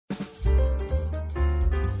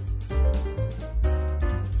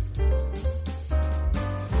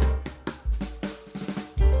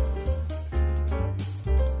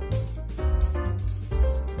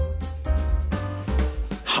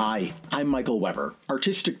Hi, I'm Michael Weber,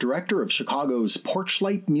 Artistic Director of Chicago's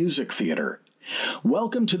Porchlight Music Theater.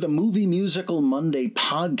 Welcome to the Movie Musical Monday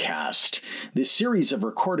podcast. This series of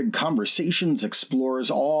recorded conversations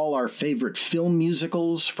explores all our favorite film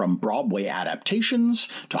musicals, from Broadway adaptations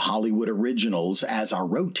to Hollywood originals, as our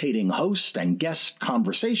rotating host and guest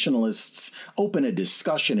conversationalists open a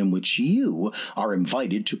discussion in which you are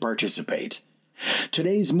invited to participate.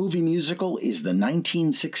 Today's movie musical is the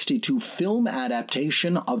 1962 film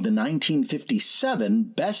adaptation of the 1957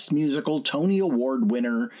 Best Musical Tony Award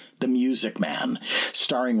winner, The Music Man,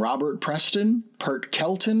 starring Robert Preston, Pert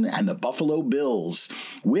Kelton, and the Buffalo Bills,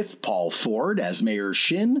 with Paul Ford as Mayor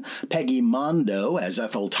Shin, Peggy Mondo as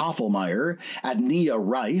Ethel Toffelmeyer, Adnia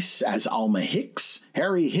Rice as Alma Hicks,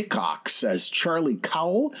 Harry Hickox as Charlie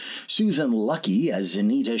Cowell, Susan Lucky as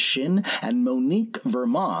Anita Shin, and Monique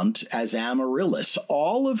Vermont as Amaryllis,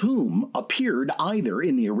 all of whom appeared either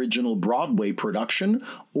in the original Broadway production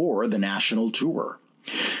or the national tour.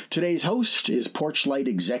 Today's host is Porchlight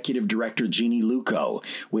Executive Director Jeannie Lukow,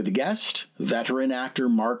 with guest, veteran actor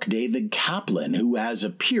Mark David Kaplan, who has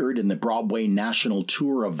appeared in the Broadway national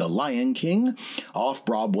tour of The Lion King,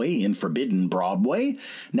 off-Broadway in Forbidden Broadway,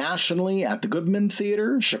 nationally at the Goodman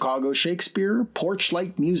Theater, Chicago Shakespeare,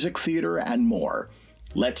 Porchlight Music Theater, and more.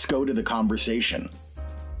 Let's go to the conversation.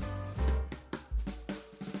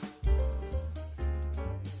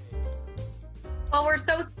 Well, we're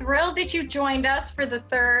so thrilled that you joined us for the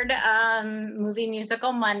third Movie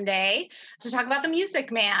Musical Monday to talk about The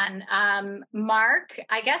Music Man. Mark,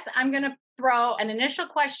 I guess I'm going to throw an initial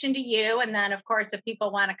question to you, and then, of course, if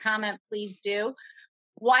people want to comment, please do.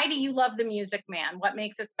 Why do you love The Music Man? What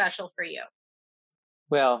makes it special for you?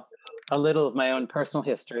 Well, a little of my own personal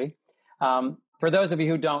history. For those of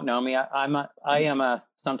you who don't know me, I am a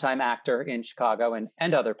sometime actor in Chicago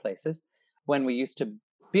and other places. When we used to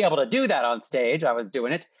be able to do that on stage, I was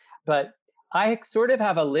doing it. But I sort of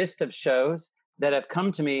have a list of shows that have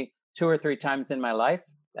come to me 2 or 3 times in my life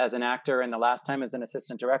as an actor, and the last time as an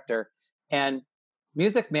assistant director. And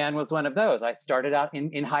Music Man was one of those. I started out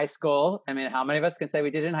in high school. I mean, how many of us can say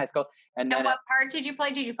we did it in high school? And then what part did you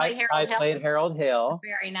play? Did you play Harold Hill? I played Harold Hill.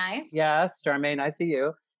 Very nice. Yes, Charmaine, I see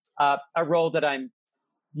you. A role that I'm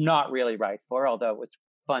not really right for, although it was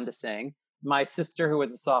fun to sing. My sister, who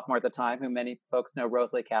was a sophomore at the time, who many folks know,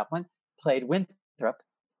 Rosalie Kaplan, played Winthrop.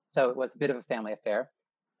 So it was a bit of a family affair.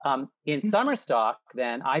 In summer stock,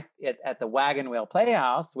 then, at the Wagon Wheel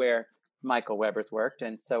Playhouse, where Michael Weber's worked,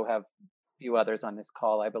 and so have a few others on this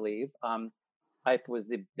call, I believe. I was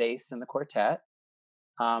the bass in the quartet.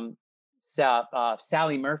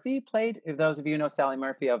 Sally Murphy played, if those of you know Sally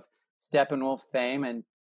Murphy of Steppenwolf fame and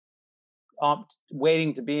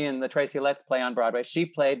waiting to be in the Tracy Letts play on Broadway. She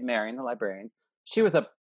played Marion, the librarian. She was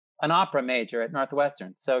an opera major at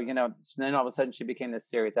Northwestern. So, then all of a sudden she became this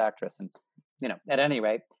series actress. And, at any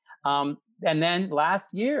rate. And then last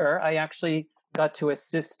year, I actually got to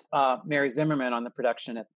assist Mary Zimmerman on the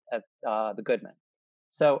production at the Goodman.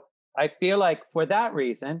 So I feel like for that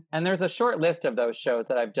reason, and there's a short list of those shows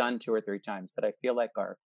that I've done 2 or 3 times that I feel like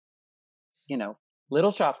are,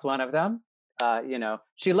 Little Shop's one of them.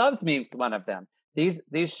 She Loves Me's one of them. These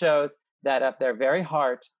shows that at their very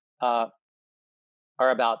heart are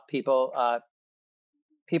about people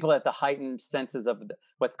at the heightened senses of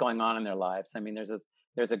what's going on in their lives. I mean,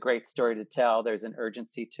 there's a great story to tell. There's an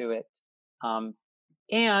urgency to it.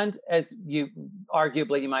 And as you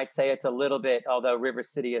might say, it's a little bit, although River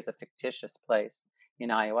City is a fictitious place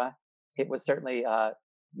in Iowa, it was certainly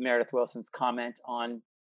Meredith Willson's comment on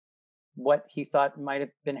what he thought might have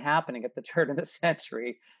been happening at the turn of the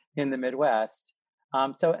century in the Midwest.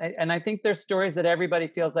 And I think there's stories that everybody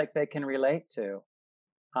feels like they can relate to.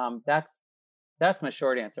 That's my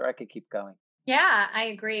short answer. I could keep going. Yeah, I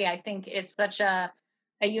agree. I think it's such a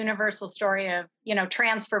universal story of,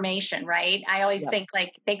 transformation, right? I always think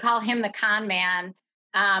like they call him the con man,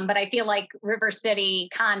 but I feel like River City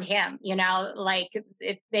conned him,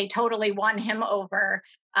 they totally won him over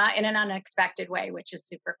in an unexpected way, which is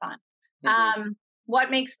super fun.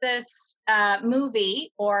 What makes this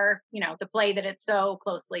movie, or the play that it's so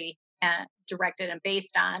closely directed and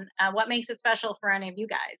based on, what makes it special for any of you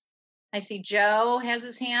guys? I see Joe has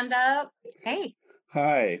his hand up. Hey.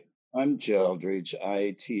 Hi, I'm Joe Eldridge.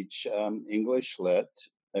 I teach English Lit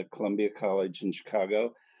at Columbia College in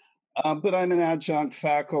Chicago, but I'm an adjunct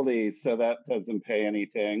faculty, so that doesn't pay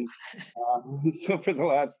anything. So for the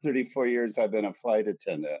last 34 years, I've been a flight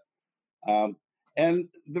attendant. And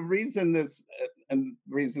the reason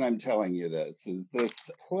I'm telling you this is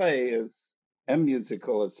this play and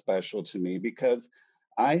musical is special to me because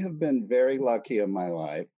I have been very lucky in my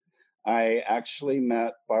life. I actually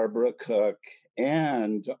met Barbara Cook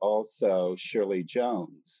and also Shirley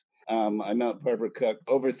Jones. I met Barbara Cook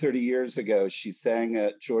over 30 years ago. She sang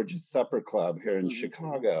at George's Supper Club here in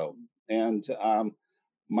Chicago. And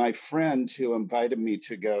my friend who invited me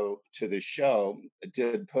to go to the show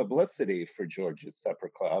did publicity for George's Supper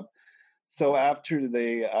Club. So after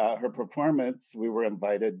her performance, we were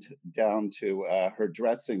invited down to her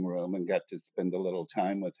dressing room and got to spend a little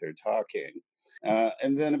time with her talking.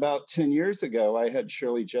 And then about 10 years ago, I had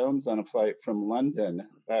Shirley Jones on a flight from London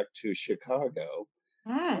back to Chicago.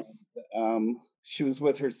 She was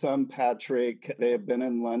with her son, Patrick. They had been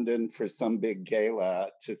in London for some big gala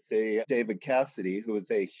to see David Cassidy, who is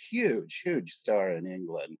a huge, huge star in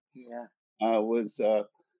England. Was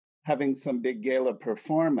having some big gala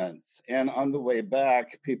performance. And on the way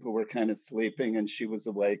back, people were kind of sleeping and she was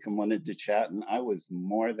awake and wanted to chat. And I was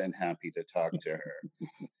more than happy to talk to her.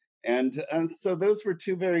 And so those were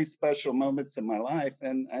two very special moments in my life.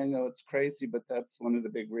 And I know it's crazy, but that's one of the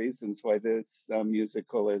big reasons why this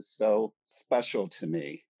musical is so special to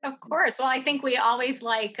me. Of course. Well, I think we always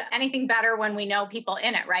like anything better when we know people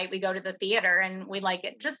in it, right? We go to the theater and we like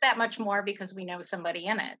it just that much more because we know somebody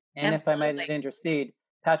in it. And Absolutely. If I might intercede,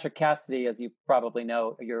 Patrick Cassidy, as you probably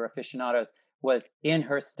know, your aficionados, was in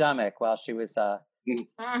her stomach while she was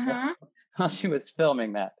while she was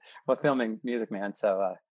filming Music Man.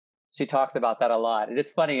 So she talks about that a lot. And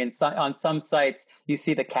it's funny, on some sites, you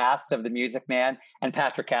see the cast of the Music Man and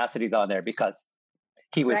Patrick Cassidy's on there because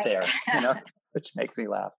he was there, which makes me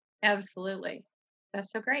laugh. Absolutely.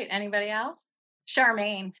 That's so great. Anybody else?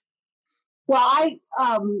 Charmaine. Well, I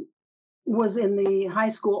was in the high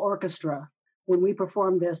school orchestra when we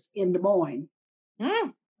performed this in Des Moines.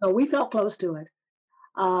 So we felt close to it.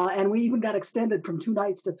 And we even got extended from 2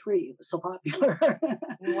 nights to 3. It was so popular.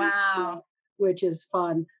 Wow. Which is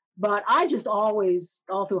fun. But I just always,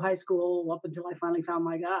 all through high school, up until I finally found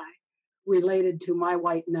my guy, related to My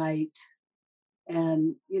White Knight.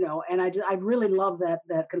 And, and I really love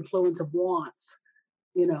that confluence of wants,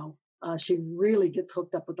 she really gets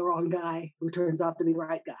hooked up with the wrong guy who turns out to be the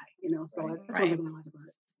right guy, so that's one of the things about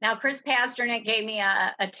it. Now, Chris Pasternak gave me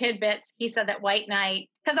a tidbit. He said that White Knight,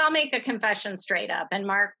 because I'll make a confession straight up, and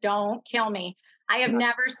Mark, don't kill me. I have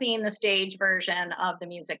never seen the stage version of The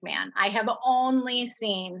Music Man. I have only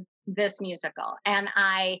seen this musical, and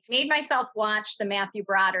I made myself watch the Matthew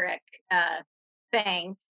Broderick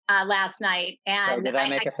thing last night. And so did I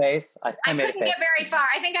make a face? I couldn't get very far.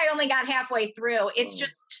 I think I only got halfway through. It's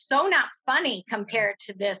just so not funny compared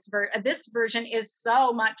to this. This version is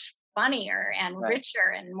so much funnier and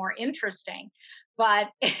richer and more interesting. But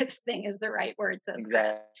its thing is the right word, says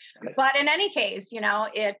Chris. But in any case,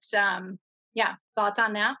 thoughts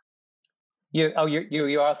on that?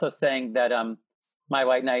 You're also saying that My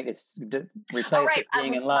White Knight is replaced with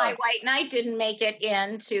Being in Love. My White Knight didn't make it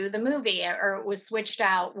into the movie, or it was switched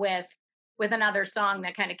out with another song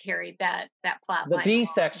that kind of carried that plot line. The B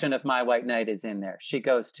section of My White Knight is in there. She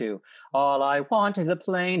goes to All I Want Is a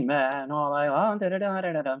Plain Man, All I Want,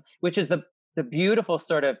 which is the beautiful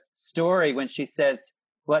sort of story when she says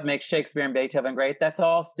what makes Shakespeare and Beethoven great. That's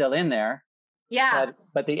all still in there. Yeah.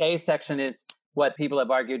 But the A section is what people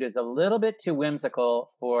have argued is a little bit too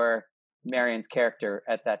whimsical for Marion's character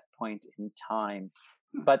at that point in time.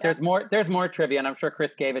 But there's more trivia, and I'm sure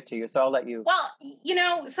Chris gave it to you, so I'll let you.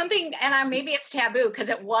 Well, something, and maybe it's taboo because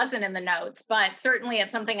it wasn't in the notes, but certainly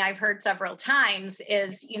it's something I've heard several times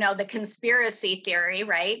is, the conspiracy theory,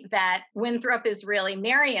 right? That Winthrop is really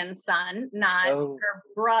Marion's son, not her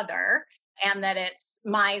brother, and that it's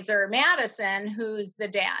Miser Madison who's the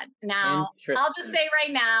dad. Now, I'll just say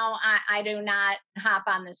right now, I do not hop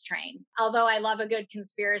on this train. Although I love a good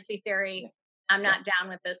conspiracy theory, I'm not down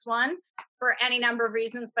with this one for any number of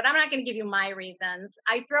reasons, but I'm not going to give you my reasons.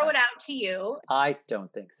 I throw it out to you. I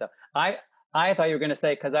don't think so. I thought you were going to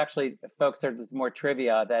say, because actually, folks, there's more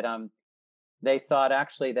trivia that they thought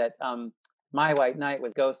actually that My White Knight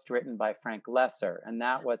was ghost written by Frank Lesser, and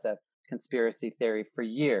that was a conspiracy theory for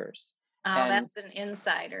years. Oh, that's an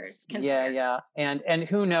insider's conspiracy. Yeah. And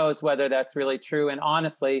who knows whether that's really true. And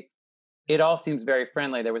honestly, it all seems very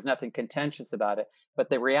friendly. There was nothing contentious about it. But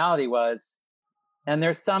the reality was, and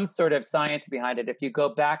there's some sort of science behind it. If you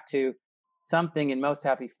go back to something in Most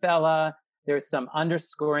Happy Fella, there's some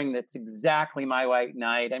underscoring that's exactly My White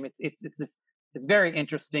Knight. I mean, it's very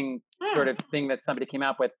interesting sort of thing that somebody came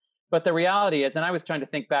up with. But the reality is, and I was trying to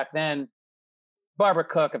think back then, Barbara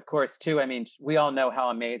Cook, of course, too. I mean, we all know how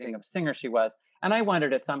amazing of a singer she was. And I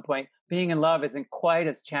wondered at some point, Being in Love isn't quite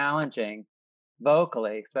as challenging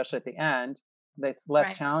vocally, especially at the end. It's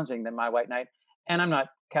less challenging than My White Knight. And I'm not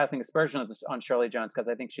casting aspersions on Shirley Jones because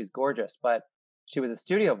I think she's gorgeous, but she was a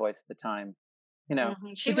studio voice at the time.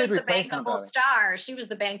 She did was the replace on bankable Broadway. star. She was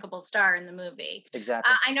the bankable star in the movie.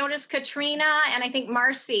 Exactly. I noticed Katrina, and I think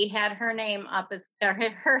Marcy had her name up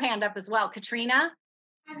her hand up as well. Katrina.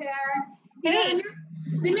 Hi there. Hey.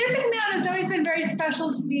 The Music Man has always been very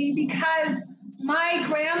special to me because my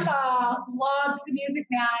grandpa loved the Music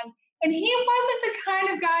Man, and he wasn't the kind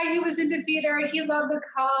of guy who was into theater. He loved the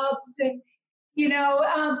Cubs, and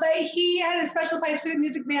but he had a special place for the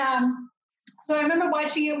Music Man. So I remember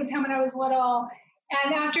watching it with him when I was little,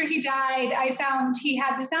 and after he died, I found he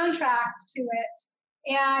had the soundtrack to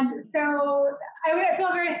it, and so I feel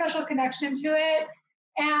a very special connection to it.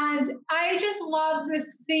 And I just love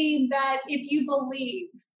this theme that if you believe,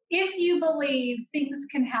 things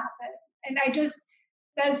can happen. And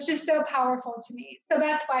that's just so powerful to me. So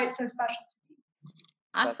that's why it's so special to me.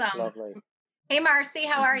 Awesome. That's lovely. Hey, Marcy,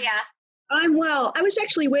 how are you? I'm well. I was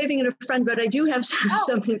actually waving at a friend, but I do have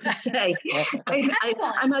something to say. I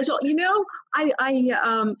might as well.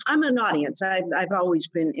 I'm an audience. I've always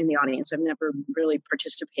been in the audience. I've never really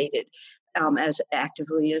participated as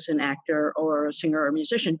actively as an actor or a singer or a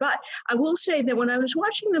musician. But I will say that when I was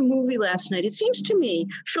watching the movie last night, it seems to me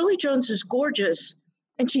Shirley Jones is gorgeous.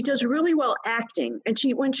 And she does really well acting. And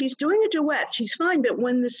when she's doing a duet, she's fine. But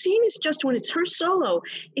when the scene is when it's her solo,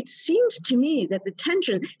 it seems to me that the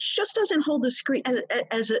tension, she just doesn't hold the screen.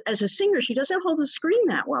 As a singer, she doesn't hold the screen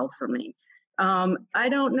that well for me. I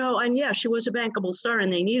don't know. And yeah, she was a bankable star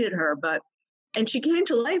and they needed her. And she came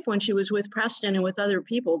to life when she was with Preston and with other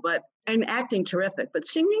people. And acting terrific. But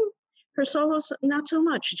singing, her solos, not so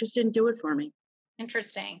much. She just didn't do it for me.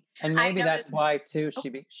 Interesting. And maybe that's why, too,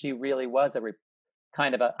 she really was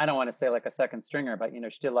kind of I don't want to say like a second stringer, but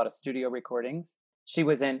she did a lot of studio recordings. She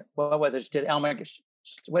was in, what was it? She did Elmer.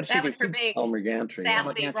 What did she do? That was her big Elmer Gantry.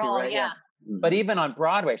 Sassy role, right? Yeah. But even on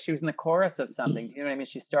Broadway, she was in the chorus of something. You know what I mean?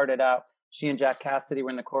 She started out, she and Jack Cassidy were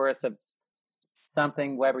in the chorus of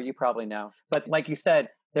something. Weber, you probably know. But like you said,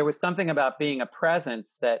 there was something about being a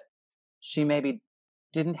presence that she maybe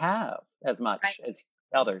didn't have as much as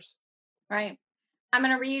others. Right. I'm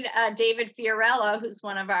going to read David Fiorello, who's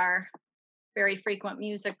one of our very frequent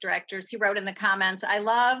music directors. He wrote in the comments, I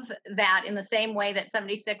love that in the same way that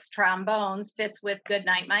 76 trombones fits with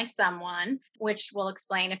Goodnight My Someone, which we'll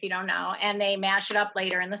explain if you don't know, and they mash it up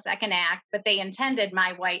later in the second act, but they intended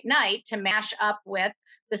My White Knight to mash up with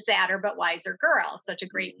The Sadder But Wiser Girl, such a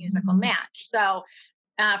great musical match. So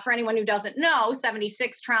for anyone who doesn't know,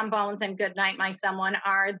 76 trombones and Goodnight My Someone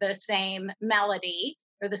are the same melody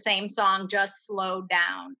or the same song, just slowed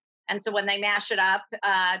down. And so when they mash it up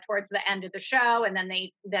towards the end of the show, and then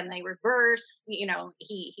they reverse,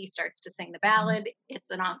 he starts to sing the ballad. It's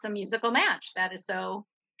an awesome musical match. That is so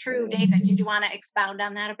true. David, did you want to expound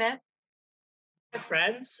on that a bit?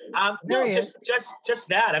 Friends, no, just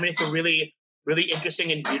that. I mean, it's a really, really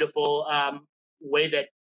interesting and beautiful way that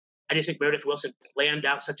I just think Meredith Willson planned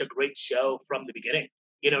out such a great show from the beginning.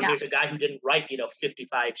 There's a guy who didn't write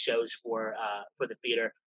 55 shows for the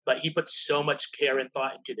theater. But he put so much care and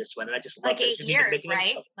thought into this one, and I just love it. 8 years,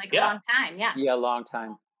 right? A long time, yeah. Yeah, a long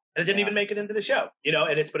time. And it didn't even make it into the show,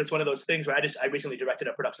 and it's one of those things where I recently directed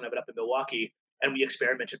a production of it up in Milwaukee, and we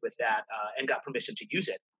experimented with that and got permission to use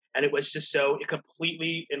it, and it was just it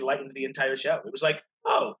completely enlightened the entire show. It was like,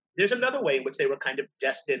 oh, there's another way in which they were kind of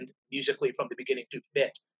destined musically from the beginning to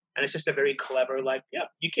fit, and it's just a very clever,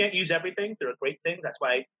 you can't use everything. There are great things. That's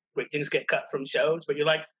why great things get cut from shows, but you're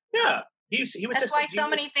like, yeah. That's why so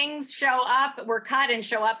many things were cut and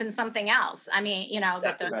show up in something else. I mean,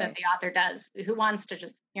 that the author does. Who wants to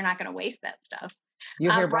you're not going to waste that stuff. You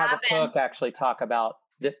hear Barbara Cook actually talk about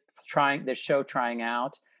the show trying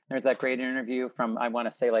out. There's that great interview from, I want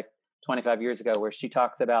to say 25 years ago, where she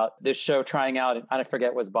talks about this show trying out. I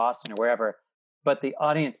forget, it was Boston or wherever, but the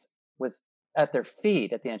audience was at their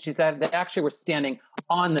feet at the end. They actually were standing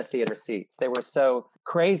on the theater seats. They were so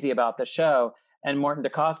crazy about the show. And Morton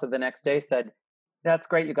DaCosta the next day said, that's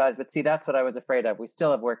great, you guys, but see, that's what I was afraid of. We still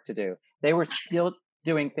have work to do. They were still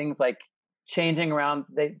doing things like changing around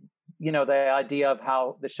the idea of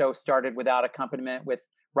how the show started without accompaniment with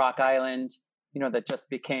Rock Island, that just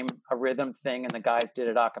became a rhythm thing and the guys did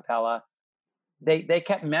it a cappella. They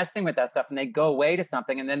kept messing with that stuff and they go away to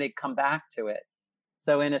something and then they come back to it.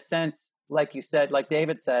 So in a sense, like you said, like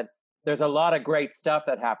David said, there's a lot of great stuff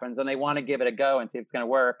that happens and they want to give it a go and see if it's going to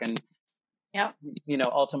work. And yeah,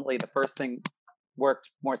 ultimately the first thing worked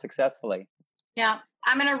more successfully. Yeah.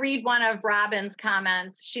 I'm going to read one of Robin's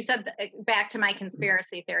comments. She said, back to my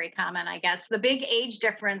conspiracy theory comment, I guess, the big age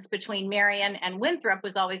difference between Marion and Winthrop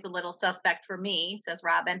was always a little suspect for me, says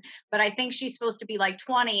Robin, but I think she's supposed to be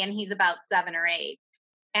 20 and he's about 7 or 8.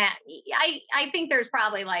 And I think there's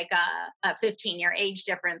probably a 15-year age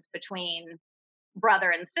difference between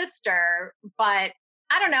brother and sister, but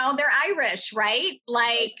I don't know, they're Irish, right?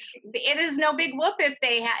 Like it is no big whoop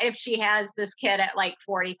if she has this kid at like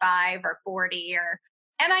 45 or 40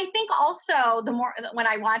 and I think also when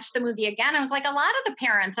I watched the movie again, I was like, a lot of the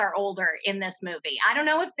parents are older in this movie. I don't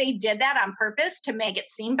know if they did that on purpose to make it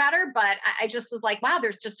seem better, but I just was like, wow,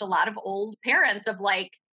 there's just a lot of old parents of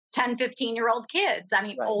like 10, 15-year-old kids. I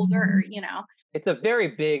mean, older, It's a very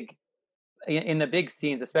big, in the big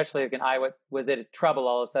scenes, especially like in Iowa, was it trouble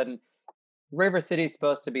all of a sudden? River City is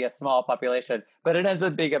supposed to be a small population, but it ends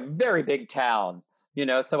up being a very big town,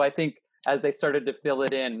 So I think as they started to fill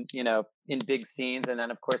it in, in big scenes, and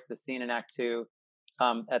then of course the scene in Act 2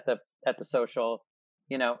 at the social,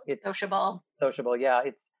 it's sociable. Yeah,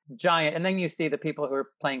 it's giant. And then you see the people who are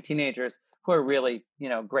playing teenagers who are really,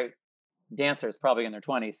 great dancers, probably in their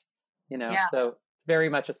 20s, So it's very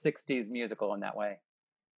much a 60s musical in that way.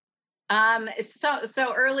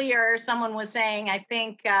 So earlier someone was saying, I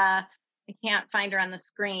think, I can't find her on the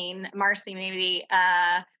screen, Marcy maybe,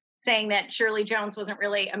 saying that Shirley Jones wasn't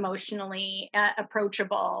really emotionally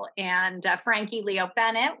approachable. And Frankie Leo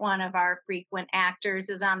Bennett, one of our frequent actors,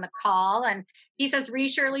 is on the call. And he says,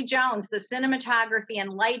 Shirley Jones, the cinematography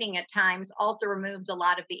and lighting at times also removes a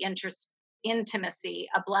lot of the intimacy,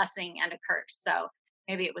 a blessing and a curse. So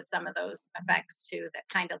maybe it was some of those effects too that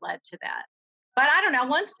kind of led to that. But I don't know,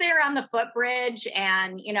 once they're on the footbridge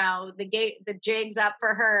and, the jig's up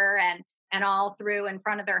for her and all through in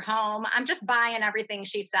front of their home, I'm just buying everything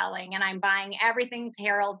she's selling. And I'm buying everything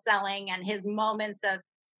Harold's selling and his moments of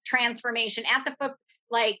transformation at the foot.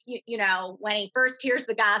 Like, when he first hears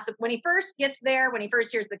the gossip, when he first gets there, when he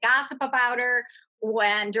first hears the gossip about her,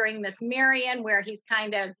 during Miss Marion, where he's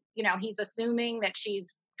kind of, he's assuming that she's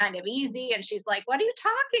kind of easy and she's like, what are you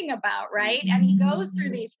talking about, right? And he goes through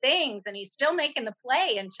these things and he's still making the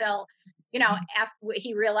play until after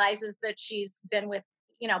he realizes that she's been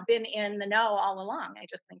in the know all along. I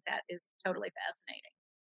just think that is totally fascinating.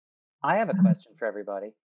 I have a question for everybody,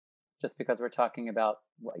 just because we're talking about,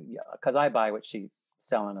 because I buy what she's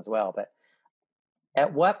selling as well, but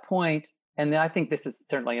at what point, and I think this is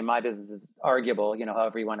certainly in my business is arguable,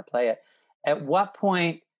 however you want to play it, at what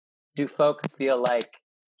point do folks feel like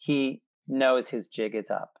he knows his jig is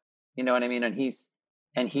up? You know what I mean? And he's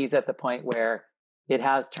at the point where it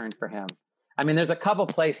has turned for him. I mean, there's a couple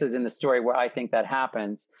places in the story where I think that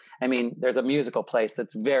happens. I mean, there's a musical place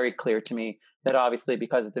that's very clear to me that obviously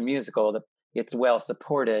because it's a musical, that it's well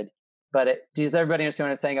supported. But does everybody understand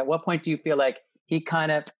what I'm saying? At what point do you feel like he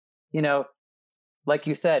kind of, like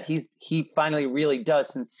you said, he finally really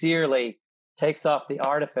does sincerely takes off the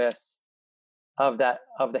artifice of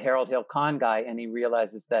the Harold Hill con guy, and he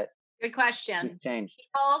realizes that. Good question. He's changed.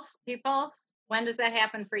 Peoples, when does that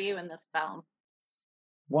happen for you in this film?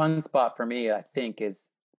 One spot for me, I think,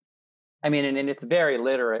 is, and it's very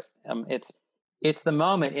literate. It's the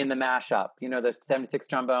moment in the mashup, the 76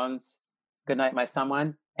 trombones, Good Night, My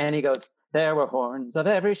Someone. And he goes, there were horns of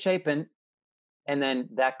every shape. And then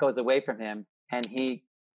that goes away from him and he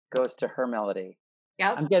goes to her melody.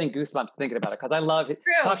 Yep. I'm getting goosebumps thinking about it because I love it.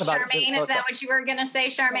 True. Charmaine, is that what you were going to say,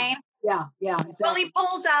 Charmaine? Yeah. Exactly. Well, he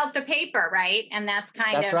pulls out the paper, right? And that's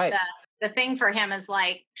right. The thing for him is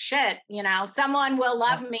like, shit, someone will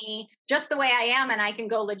love me just the way I am and I can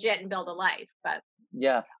go legit and build a life. But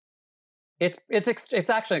yeah, it's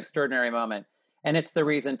actually an extraordinary moment. And it's the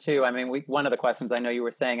reason too. I mean, one of the questions I know you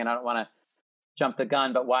were saying, and I don't want to jump the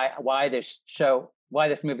gun, but why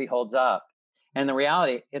this movie holds up. And the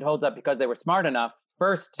reality, it holds up because they were smart enough,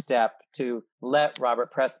 first step, to let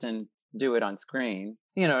Robert Preston do it on screen.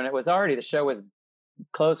 And it was already, the show was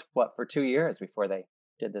closed, for 2 years before they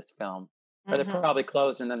did this film. Or they probably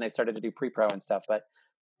closed and then they started to do pre-pro and stuff. But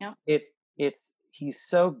he's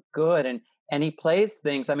so good and he plays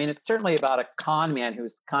things. I mean, it's certainly about a con man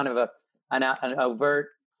who's kind of an overt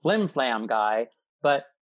flim-flam guy. But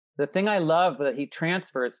the thing I love that he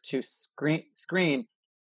transfers to screen,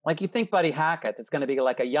 like you think Buddy Hackett, it's going to be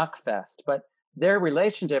like a yuck fest, but their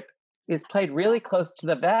relationship is played really close to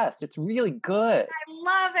the vest. It's really good. I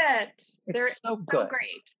love it. They're so good.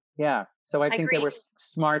 Great. Yeah. So I think they were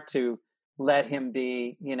smart to let him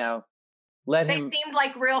be, They seemed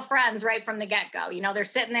like real friends right from the get-go. They're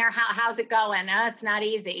sitting there, how's it going? It's not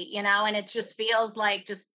easy, and it just feels like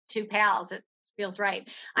just two pals. It feels right.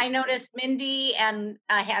 I noticed Mindy and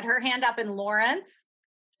had her hand up, and Lawrence.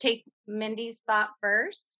 Take Mindy's thought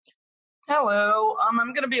first. Hello. I'm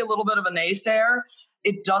going to be a little bit of a naysayer.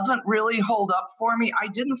 It doesn't really hold up for me. I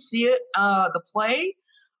didn't see it, the play,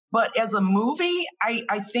 but as a movie,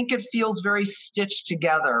 I think it feels very stitched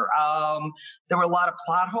together. There were a lot of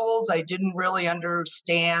plot holes. I didn't really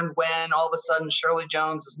understand when all of a sudden Shirley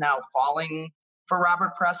Jones is now falling for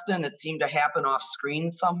Robert Preston. It seemed to happen off screen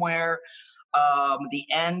somewhere. The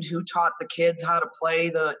end, who taught the kids how to play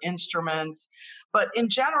the instruments. But in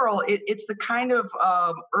general, it's the kind of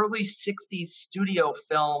early 60s studio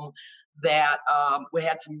film that we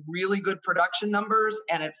had some really good production numbers,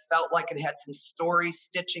 and it felt like it had some story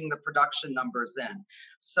stitching the production numbers in.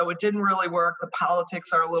 So it didn't really work. The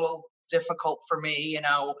politics are a little difficult for me. You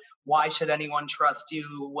know, why should anyone trust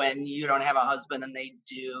you when you don't have a husband and they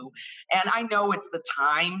do? And I know it's the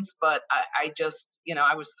times, but I just, you know,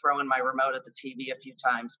 I was throwing my remote at the TV a few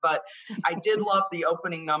times. But I did love the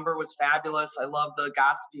opening number, was fabulous. I love the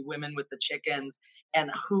gossipy women with the chickens.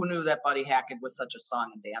 And who knew that Buddy Hackett was such a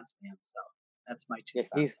song and dance man? So that's my two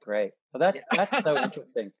cents. He's great. Well, that's so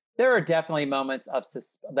interesting. There are definitely moments of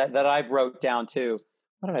that I've wrote down too.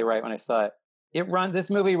 What did I write when I saw it? This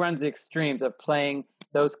movie runs the extremes of playing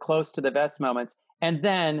those close to the vest moments, and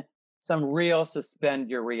then some real suspend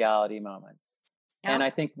your reality moments. Yeah. And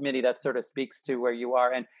I think, Minnie, that sort of speaks to where you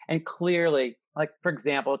are. And clearly, like, for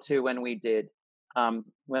example, too, when we did,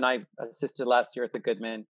 when I assisted last year at the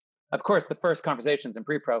Goodman, of course, the first conversations in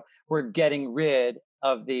pre-pro were getting rid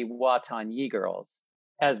of the Watan Yi girls,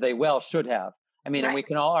 as they well should have. I mean, and we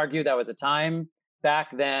can all argue that was a time back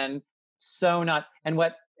then, so not, and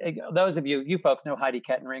what, those of you folks know Heidi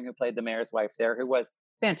Kettering, who played the mayor's wife there, who was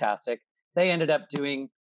fantastic. They ended up doing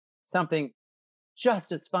something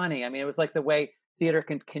just as funny. I mean, it was like the way theater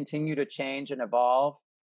can continue to change and evolve.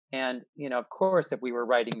 And, you know, of course, if we were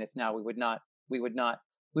writing this now, we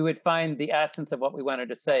would find the essence of what we wanted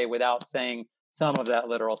to say without saying some of that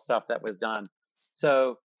literal stuff that was done.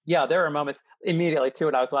 So yeah, there are moments immediately too,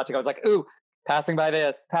 when I was watching, I was like, ooh, passing by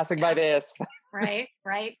this. Right.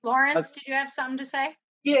 Lawrence, did you have something to say?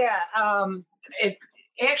 Yeah,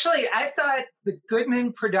 actually, I thought the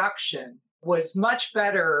Goodman production was much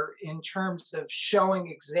better in terms of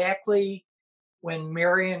showing exactly when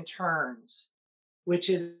Marion turns, which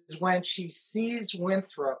is when she sees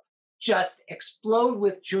Winthrop just explode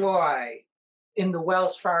with joy in the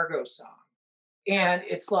Wells Fargo song. And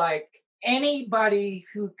it's like anybody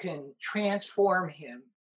who can transform him,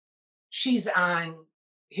 she's on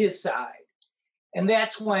his side. And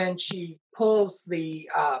that's when she pulls the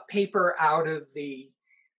paper out of the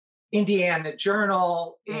Indiana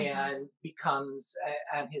Journal and becomes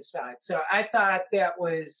on his side. So I thought that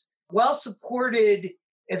was well supported,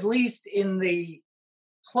 at least in the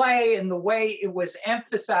play and the way it was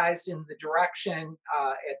emphasized in the direction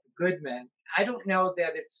at the Goodman. I don't know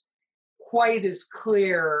that it's quite as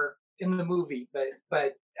clear in the movie,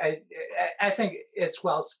 but I think it's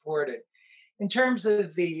well supported. In terms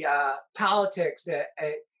of the politics,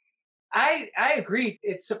 I agree.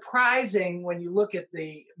 It's surprising when you look at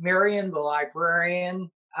the Marion the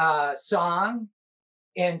Librarian song,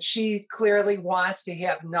 and she clearly wants to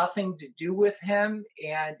have nothing to do with him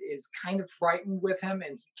and is kind of frightened with him,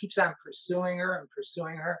 and he keeps on pursuing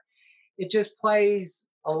her. It just plays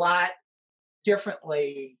a lot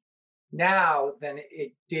differently now than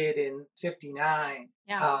it did in 59.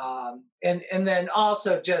 Yeah. And then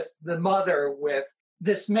also just the mother with,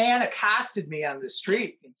 this man accosted me on the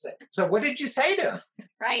street and said, so what did you say to him?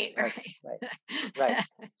 Right.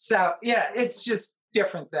 So yeah, it's just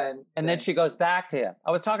different than. And then she goes back to him.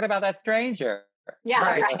 I was talking about that stranger. Yeah,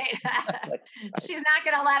 right. She's not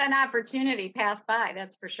going to let an opportunity pass by.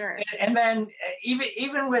 That's for sure. And then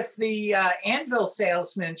even with the anvil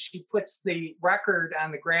salesman, she puts the record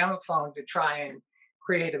on the gramophone to try and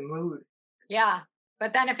create a mood. Yeah.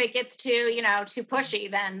 But then if it gets too pushy,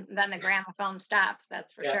 then the gramophone stops.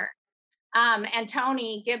 That's for sure. And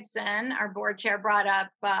Tony Gibson, our board chair, brought up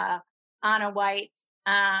Anna White's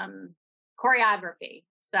choreography.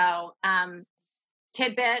 So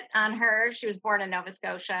tidbit on her: she was born in Nova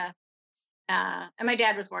Scotia, and my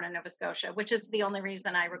dad was born in Nova Scotia, which is the only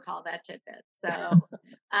reason I recall that tidbit. So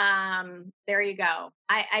there you go.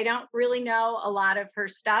 I don't really know a lot of her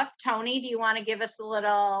stuff. Tony, do you want to give us a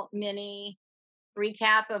little mini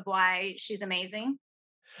recap of why she's amazing?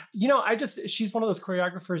 You know, she's one of those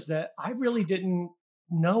choreographers that I really didn't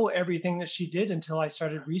know everything that she did until I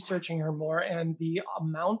started researching her more, and the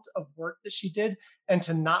amount of work that she did, and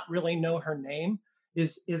to not really know her name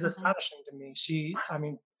is astonishing to me.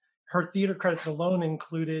 Her theater credits alone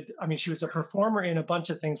included, she was a performer in a bunch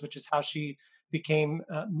of things, which is how she became,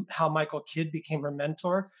 how Michael Kidd became her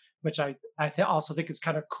mentor, which I also think is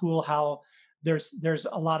kind of cool how there's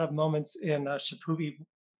a lot of moments in Shapoopy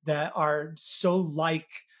that are so like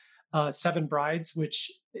Seven Brides,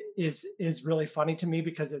 which is really funny to me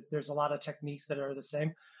because there's a lot of techniques that are the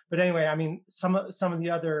same. But anyway, some of the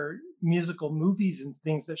other musical movies and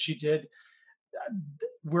things that she did,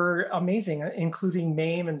 were amazing, including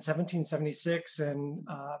Mame and 1776 and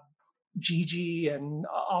Gigi and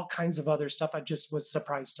all kinds of other stuff. I just was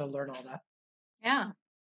surprised to learn all that. Yeah.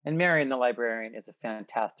 And Marion the Librarian is a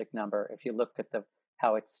fantastic number. If you look at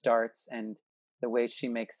how it starts and the way she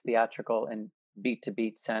makes theatrical and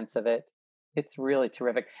beat-to-beat sense of it, it's really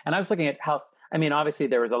terrific. And I was looking at obviously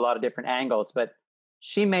there was a lot of different angles, but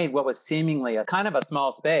she made what was seemingly a kind of a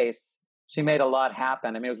small space. She made a lot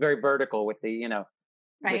happen. I mean, it was very vertical with the,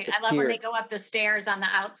 Right. I love when they go up the stairs on the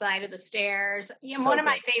outside of the stairs. One of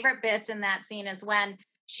my favorite bits in that scene is when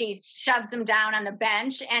she shoves him down on the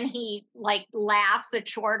bench and he like laughs a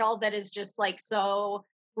chortle that is just like so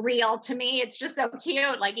real to me. It's just so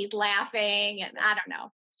cute. Like he's laughing and I don't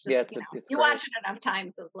know. It's just, you watch it enough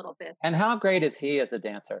times, those little bits. And how great is he as a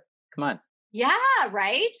dancer? Come on. Yeah,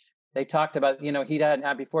 right? They talked about, he'd had,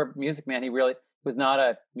 before Music Man, he really was not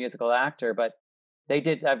a musical actor, but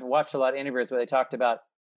I've watched a lot of interviews where they talked about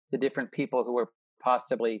the different people who were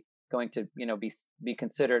possibly going to, be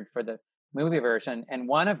considered for the movie version. And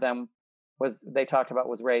one of them they talked about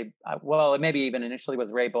was Ray, maybe even initially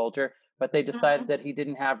was Ray Bolger, but they decided that he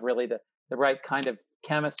didn't have really the right kind of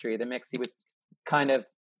chemistry, the mix. He was kind of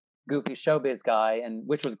goofy showbiz guy,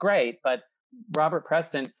 which was great, but Robert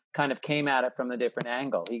Preston kind of came at it from a different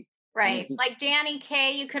angle. Right. Like Danny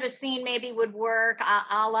Kaye, you could have seen maybe would work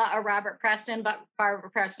a la a Robert Preston, but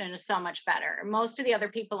Robert Preston is so much better. Most of the other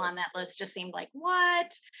people on that list just seemed like,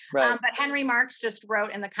 what? Right. But Henry Marks just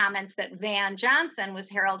wrote in the comments that Van Johnson was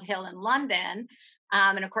Harold Hill in London.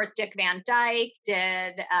 And of course, Dick Van Dyke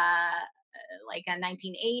did like a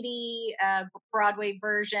 1980 Broadway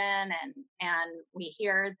version. And we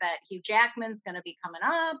hear that Hugh Jackman's going to be coming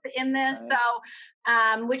up in this. Right.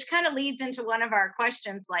 So, which kind of leads into one of our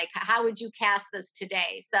questions, like, how would you cast this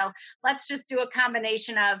today? So let's just do a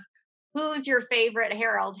combination of who's your favorite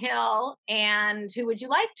Harold Hill and who would you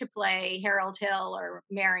like to play Harold Hill or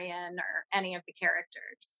Marion or any of the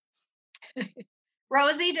characters?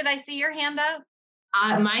 Rosie, did I see your hand up?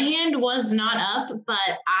 My hand was not up,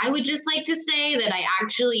 but I would just like to say that I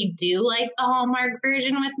actually do like the Hallmark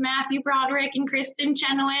version with Matthew Broderick and Kristen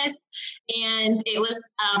Chenoweth. And it was,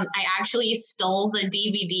 I actually stole the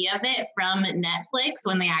DVD of it from Netflix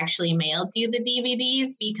when they actually mailed you the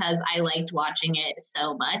DVDs because I liked watching it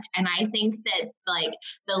so much. And I think that like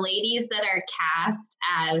the ladies that are cast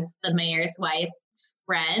as the mayor's wife's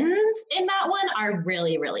friends in that one are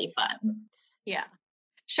really, really fun. Yeah.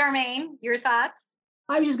 Charmaine, your thoughts?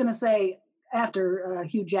 I was just going to say, after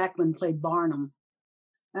Hugh Jackman played Barnum,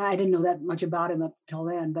 I didn't know that much about him up till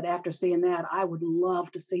then, but after seeing that, I would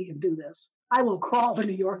love to see him do this. I will crawl to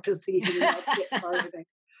New York to see him.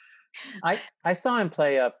 I saw him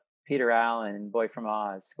play Peter Allen in Boy from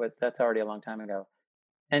Oz. That's already a long time ago.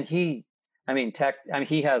 And he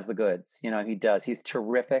has the goods. He does. He's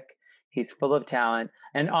terrific. He's full of talent.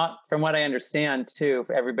 And from what I understand, too,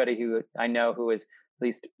 for everybody who I know who has at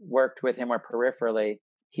least worked with him or peripherally,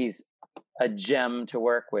 he's a gem to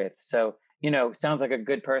work with. So, sounds like a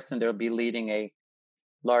good person to be leading a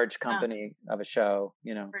large company of a show,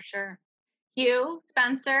 For sure. Hugh,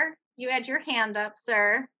 Spencer, you had your hand up,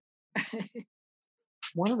 sir.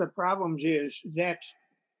 One of the problems is that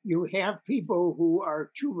you have people who are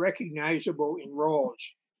too recognizable in roles.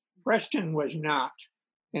 Preston was not.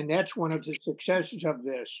 And that's one of the successes of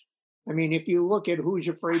this. I mean, if you look at Who's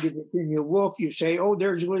Afraid of Virginia Woolf, you say, oh,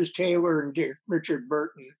 there's Liz Taylor and Richard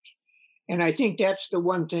Burton. And I think that's the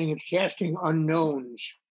one thing, if casting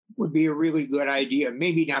unknowns would be a really good idea.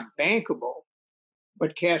 Maybe not bankable,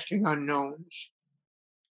 but casting unknowns.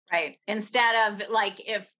 Right. Instead of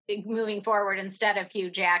if moving forward, instead of Hugh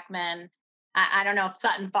Jackman, I don't know if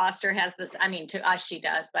Sutton Foster has this. I mean, to us, she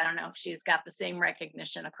does, but I don't know if she's got the same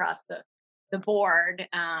recognition across the board.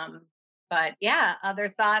 But yeah, other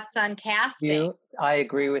thoughts on casting? I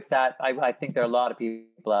agree with that. I think there are a lot of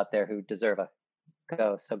people out there who deserve a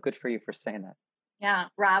go. So good for you for saying that. Yeah.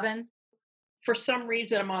 Robin? For some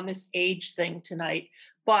reason, I'm on this age thing tonight,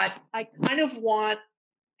 but I kind of want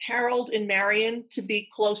Harold and Marion to be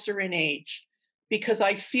closer in age because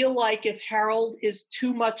I feel like if Harold is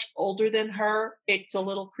too much older than her, it's a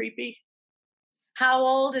little creepy. How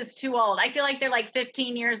old is too old? I feel like they're like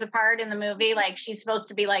 15 years apart in the movie. Like she's supposed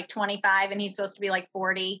to be like 25 and he's supposed to be like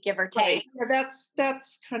 40, give or take. Right. Yeah,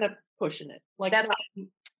 that's kind of pushing it. Like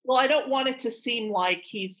well, I don't want it to seem like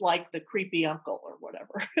he's like the creepy uncle or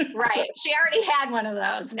whatever. Right. So, she already had one of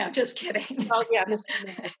those. No, just kidding. Oh yeah,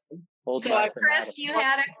 Mr. So Chris, you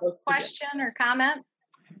had a question or comment?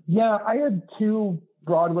 Yeah, I had two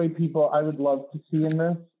Broadway people I would love to see in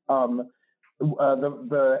this.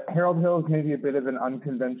 The Harold Hill is maybe a bit of an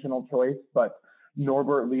unconventional choice, but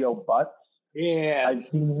Norbert Leo Butz Yeah.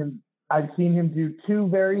 I've seen him do two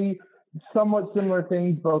very somewhat similar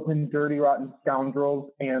things, both in Dirty Rotten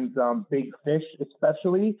Scoundrels and Big Fish,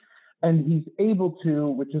 especially. And he's able to,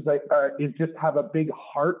 which is like, is just have a big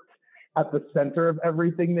heart at the center of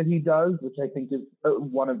everything that he does, which I think is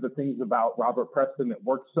one of the things about Robert Preston that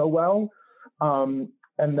works so well.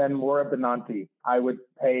 And then Laura Benanti, I would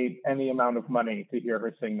pay any amount of money to hear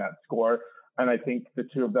her sing that score. And I think the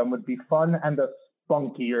two of them would be fun and a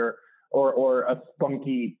spunkier or a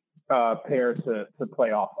spunky pair to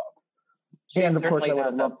play off of. She and of course, I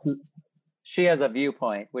would love to. She has a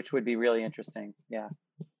viewpoint, which would be really interesting. Yeah.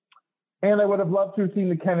 And I would have loved to have seen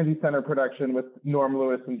the Kennedy Center production with Norm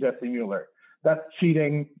Lewis and Jessie Mueller. That's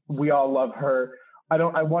cheating. We all love her.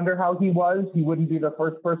 I wonder how he was. He wouldn't be the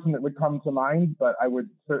first person that would come to mind, but I would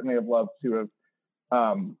certainly have loved to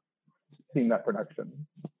have seen that production.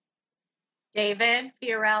 David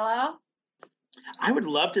Fiorello. I would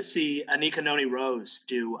love to see Anika Noni Rose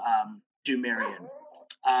do Marion,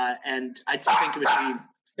 and I think it would be.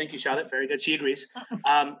 Thank you, Charlotte. Very good. She agrees.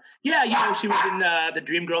 Yeah, she was in the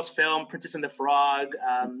Dreamgirls film, Princess and the Frog.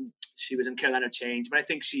 She was in Carolina Change, but I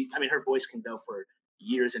think her voice can go for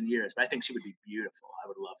years and years, but I think she would be beautiful. I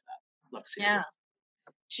would love that. Love to see her.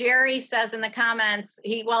 Jerry says in the comments,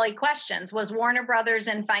 he questions, was Warner Brothers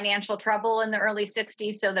in financial trouble in the early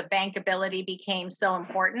 60s so that bankability became so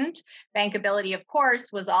important? Bankability, of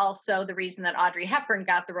course, was also the reason that Audrey Hepburn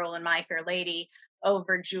got the role in My Fair Lady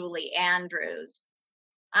over Julie Andrews.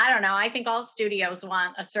 I don't know. I think all studios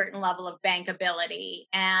want a certain level of bankability.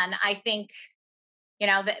 And I think,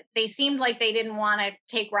 that they seemed like they didn't want to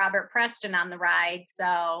take Robert Preston on the ride.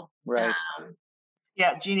 So, right.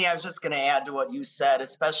 Yeah, Jeannie, I was just going to add to what you said,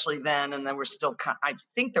 especially then. And then I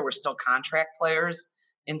think there were still contract players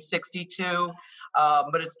in 62,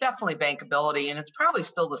 but it's definitely bankability, and it's probably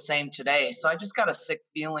still the same today. So I just got a sick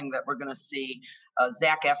feeling that we're going to see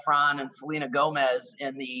Zac Efron and Selena Gomez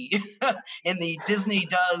in the in the Disney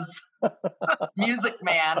Does Music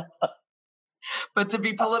Man. But to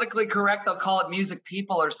be politically correct, they'll call it Music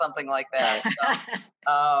People or something like that.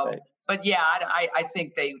 So, right. But yeah, I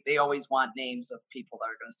think they always want names of people that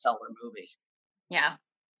are going to sell their movie. Yeah.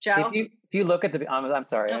 Joe? If you look at I'm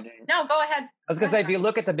sorry. No, go ahead. I was going to say, if you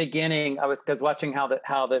look at the beginning, I was watching how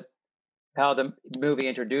the movie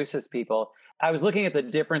introduces people. I was looking at the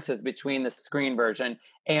differences between the screen version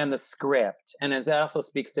and the script. And it also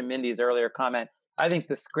speaks to Mindy's earlier comment. I think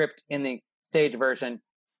the script in the stage version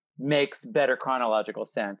makes better chronological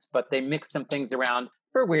sense, but they mix some things around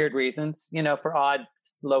for weird reasons, for odd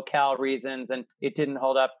locale reasons, and it didn't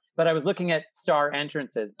hold up. But I was looking at star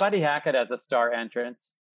entrances. Buddy Hackett has a star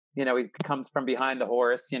entrance. He comes from behind the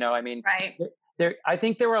horse. Right. I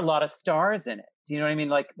think there were a lot of stars in it. Do you know what I mean?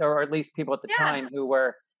 Like, or at least people at the time who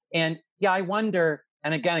were. And I wonder.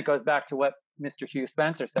 And again, it goes back to what Mr. Hugh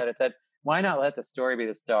Spencer said. It said, why not let the story be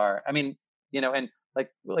the star? I mean, and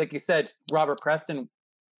like you said, Robert Preston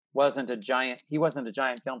wasn't a giant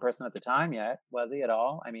film person at the time yet, was he at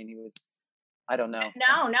all? I mean, he was. I don't know.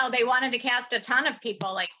 No, they wanted to cast a ton of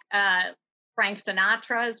people, like Frank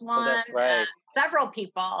Sinatra is one. Oh, that's right. Several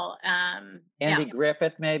people. Andy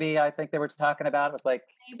Griffith, maybe. I think they were talking about. It was like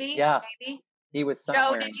maybe. He was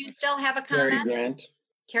somewhere. Joe, did you still have a comment?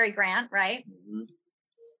 Cary Grant, right? Mm-hmm.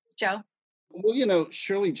 Joe. Well,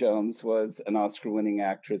 Shirley Jones was an Oscar-winning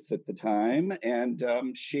actress at the time, and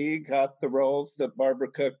she got the roles that Barbara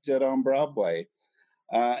Cook did on Broadway.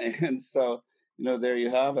 And so, there you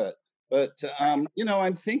have it. But, I'm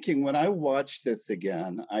thinking when I watched this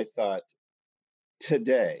again, I thought,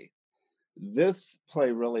 today, this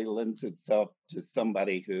play really lends itself to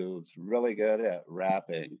somebody who's really good at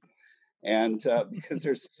rapping. And because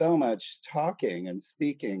there's so much talking and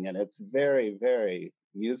speaking, and it's very, very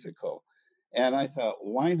musical. And I thought,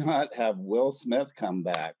 why not have Will Smith come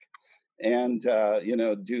back and,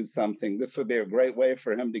 do something? This would be a great way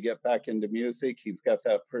for him to get back into music. He's got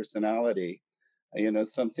that personality,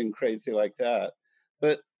 something crazy like that.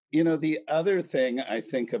 But, the other thing I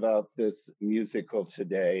think about this musical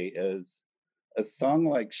today is a song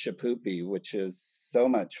like Shapoopy, which is so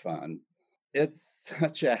much fun. It's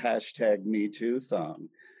such a #MeToo song.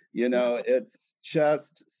 It's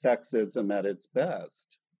just sexism at its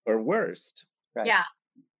best. Or worst. Right. Yeah.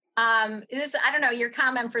 I don't know, your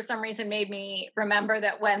comment for some reason made me remember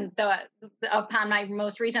that when upon my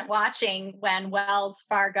most recent watching, when Wells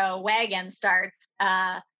Fargo Wagon starts,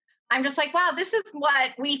 I'm just like, wow, this is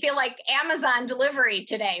what we feel like Amazon delivery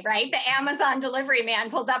today, right? The Amazon delivery man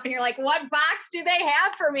pulls up and you're like, what box do they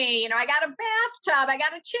have for me? I got a bathtub, I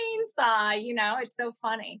got a chainsaw, it's so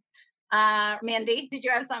funny. Mindy, did you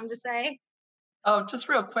have something to say? Oh, just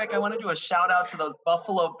real quick, I want to do a shout out to those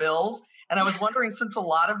Buffalo Bills And I was wondering, since a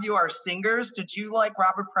lot of you are singers, did you like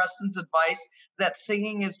Robert Preston's advice that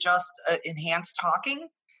singing is just enhanced talking?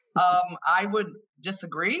 I would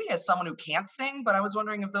disagree as someone who can't sing, but I was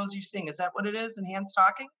wondering if those you sing, is that what it is, enhanced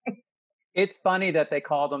talking? It's funny that they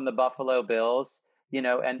call them the Buffalo Bills,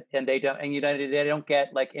 and they don't, and they don't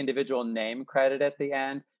get like individual name credit at the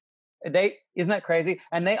end. Isn't that crazy?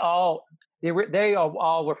 And they all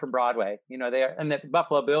were from Broadway. And the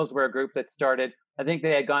Buffalo Bills were a group that started. I think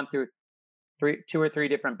they had gone through two or three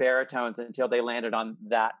different baritones until they landed on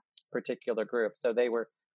that particular group. So they were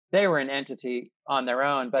an entity on their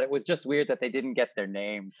own, but it was just weird that they didn't get their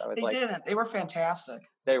names. They didn't. They were fantastic.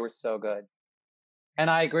 They were so good. And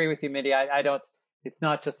I agree with you, Minnie. I don't. It's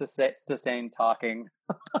not just the same talking.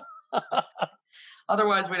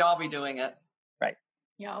 Otherwise, we'd all be doing it. Right.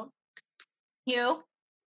 Yeah. You?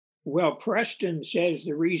 Well, Preston says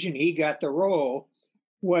the reason he got the role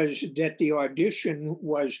was that the audition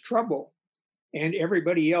was Trouble, and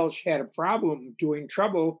everybody else had a problem doing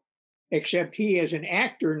Trouble, except he, as an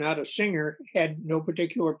actor, not a singer, had no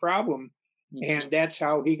particular problem, and that's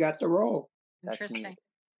how he got the role. Interesting. Neat.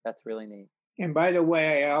 That's really neat. And by the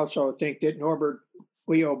way, I also think that Norbert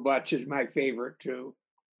Leo Butz is my favorite too.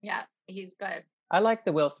 Yeah, he's good. I like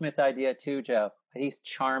the Will Smith idea too, Joe. He's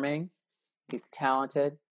charming. He's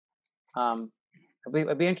talented.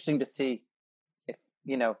 It'd be interesting to see if,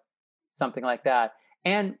 something like that.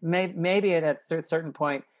 And maybe at a certain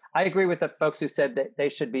point, I agree with the folks who said that they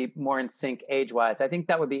should be more in sync age-wise. I think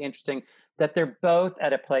that would be interesting, that they're both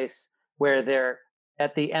at a place where they're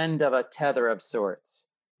at the end of a tether of sorts,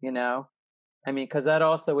 because that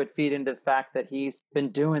also would feed into the fact that he's been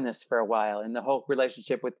doing this for a while, and the whole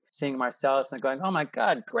relationship with seeing Marcellus and going, oh my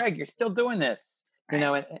God, Greg, you're still doing this,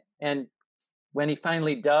 right. And when he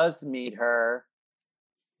finally does meet her,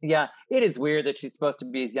 yeah, it is weird that she's supposed to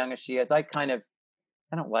be as young as she is. I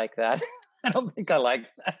don't like that. I don't think I like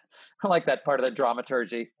that. I like that part of the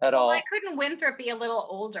dramaturgy at all. Why couldn't Winthrop be a little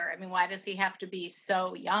older? I mean, why does he have to be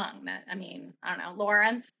so young? I don't know.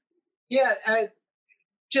 Lawrence? Yeah,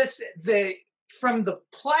 just from the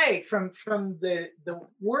play, from the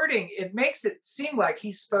wording, it makes it seem like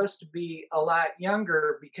he's supposed to be a lot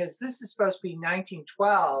younger, because this is supposed to be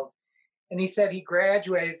 1912. And he said he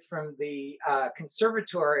graduated from the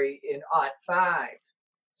conservatory in '05.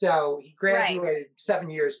 So he graduated 7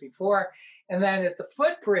 years before. And then at the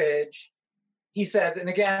footbridge, he says, and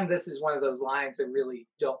again, this is one of those lines I really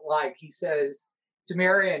don't like. He says to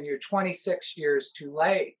Marion, you're 26 years too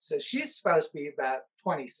late. So she's supposed to be about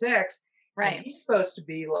 26. Right. And he's supposed to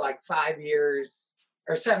be like 5 years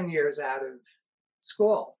or 7 years out of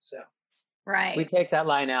school. So right. We take that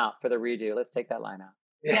line out for the redo. Let's take that line out.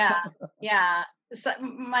 Yeah. So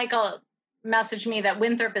Michael messaged me that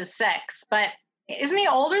Winthrop is 6, but isn't he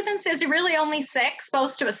older than 6? Is he really only 6?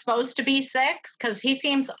 Supposed to be 6? Because he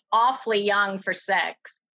seems awfully young for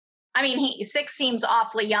 6. I mean, 6 seems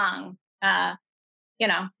awfully young.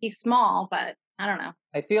 He's small, but I don't know.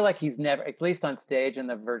 I feel like he's never, at least on stage in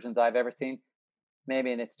the versions I've ever seen,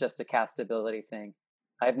 maybe, and it's just a castability thing,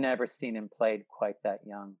 I've never seen him played quite that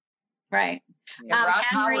young. Right. Yeah, Ron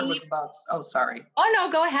Howard was about, sorry. Oh,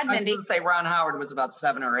 no, go ahead, Mindy. I was going to say Ron Howard was about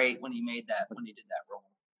 7 or 8 when he did that role.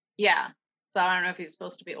 Yeah. So I don't know if he's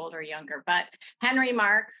supposed to be older or younger, but Henry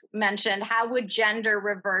Marks mentioned, how would gender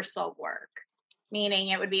reversal work? Meaning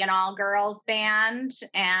it would be an all-girls band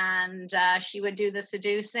and she would do the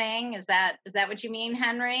seducing. Is that what you mean,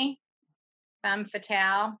 Henry? Femme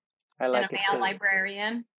fatale. I like and a male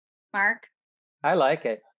librarian. Mark? I like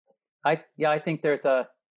it. I think there's I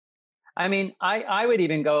would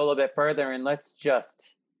even go a little bit further, and let's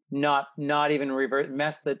just not even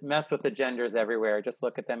mess with the genders everywhere. Just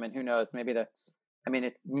look at them, and who knows, maybe it's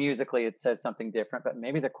musically it says something different, but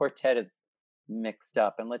maybe the quartet is mixed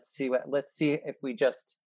up, and let's see if we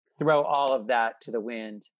just throw all of that to the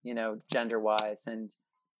wind, gender wise, and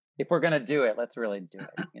if we're going to do it, let's really do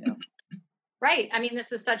it, Right. I mean,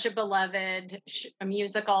 this is such a beloved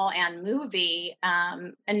musical and movie,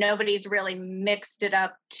 and nobody's really mixed it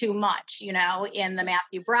up too much. In the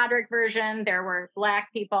Matthew Broderick version, there were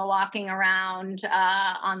Black people walking around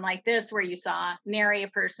on like this, where you saw nary a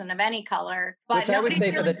person of any color, but nobody's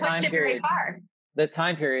really pushed it very far. The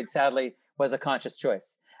time period, sadly, was a conscious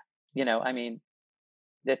choice. And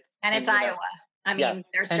it's Iowa. I mean,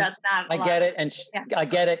 there's just not. I get it, and I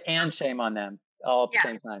get it, and shame on them all at the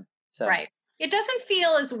same time. So. Right. It doesn't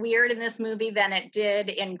feel as weird in this movie than it did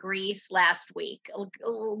in Grease last week.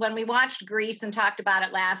 When we watched Grease and talked about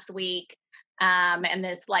it last week, and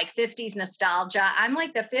this like 50s nostalgia, I'm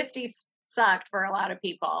like, the 50s sucked for a lot of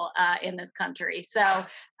people in this country. So,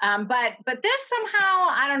 but this somehow,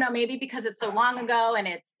 I don't know, maybe because it's so long ago and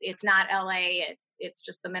it's not LA, it's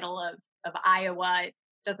just the middle of Iowa. It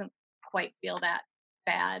doesn't quite feel that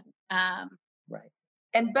bad. Right.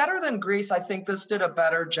 And better than Grease, I think this did a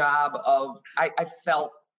better job of, I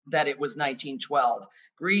felt that it was 1912.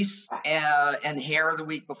 Grease and Hair the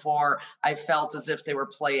week before, I felt as if they were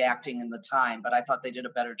play acting in the time, but I thought they did a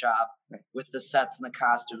better job with the sets and the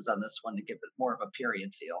costumes on this one to give it more of a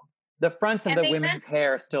period feel. The fronts of the women's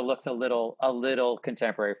hair still looks a little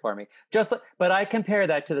contemporary for me. But I compare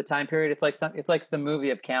that to the time period. It's like the movie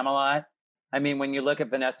of Camelot. I mean, when you look at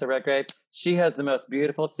Vanessa Redgrave, she has the most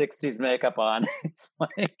beautiful 60s makeup on. It's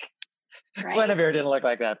like Guinevere didn't look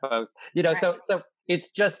like that, folks. So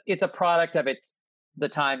it's a product of the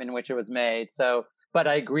time in which it was made. So, but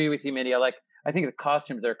I agree with you, Minnie. I think the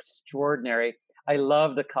costumes are extraordinary. I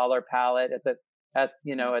love the color palette at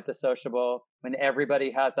the sociable when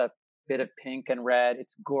everybody has a bit of pink and red.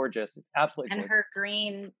 It's gorgeous. It's absolutely gorgeous. Her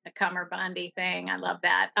green cummerbundy thing. I love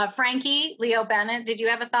that. Frankie, Leo Bennett, did you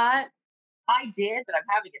have a thought? I did, but I'm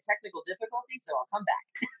having a technical difficulty, so I'll come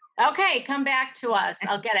back. Okay, come back to us.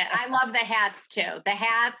 I'll get it. I love the hats too. The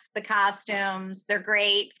hats, the costumes, they're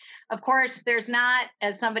great. Of course, there's not,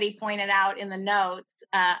 as somebody pointed out in the notes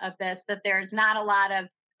of this, that there's not a lot of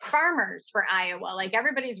farmers for Iowa. Like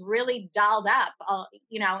everybody's really dolled up.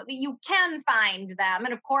 You can find them.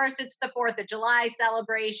 And of course, it's the 4th of July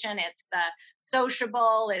celebration. It's the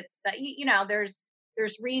sociable. It's the,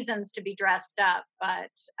 there's reasons to be dressed up,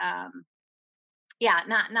 but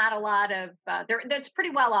not a lot of that's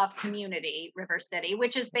pretty well off community, River City,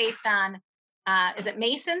 which is based on is it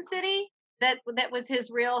Mason City that was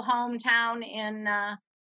his real hometown in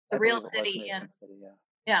the real city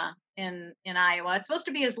in Iowa. It's supposed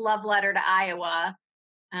to be his love letter to Iowa,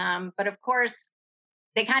 but of course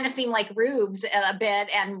they kind of seem like rubes a bit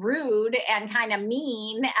and rude and kind of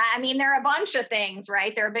mean. I mean, they're a bunch of things,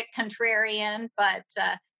 right? They're a bit contrarian, but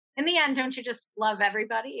in the end, don't you just love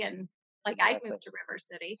everybody? And exactly. I moved to River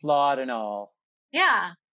City. Flawed and all.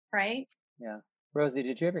 Yeah, right? Yeah. Rosie,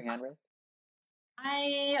 did you have your hand raised?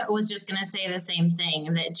 I was just going to say the same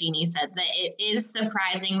thing that Jeannie said, that it is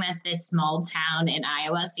surprising that this small town in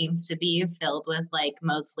Iowa seems to be filled with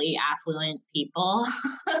mostly affluent people.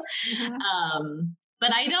 Mm-hmm.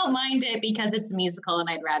 But I don't mind it because it's a musical and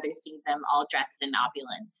I'd rather see them all dressed in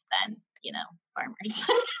opulence than, farmers.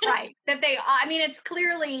 Right. It's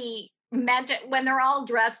clearly meant to, when they're all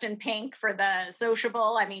dressed in pink for the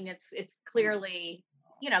sociable. I mean, it's clearly,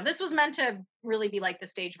 this was meant to really be like the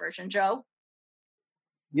stage version. Joe?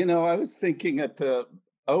 I was thinking at the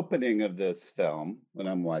opening of this film when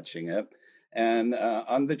I'm watching it, and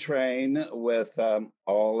on the train with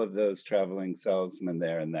all of those traveling salesmen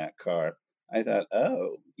there in that car, I thought,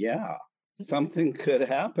 oh, yeah, something could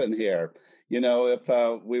happen here.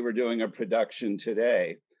 If we were doing a production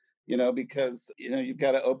today, because, you've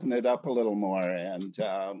got to open it up a little more and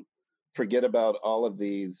forget about all of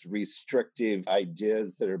these restrictive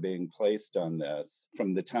ideas that are being placed on this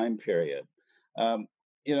from the time period. I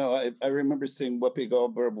remember seeing Whoopi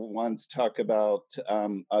Goldberg once talk about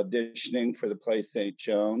auditioning for the play St.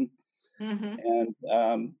 Joan. Mm-hmm.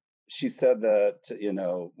 And she said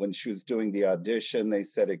that, when she was doing the audition, they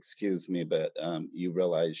said, excuse me, but you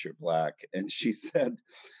realize you're Black. And she said,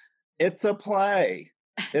 it's a play.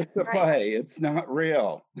 It's a play. It's not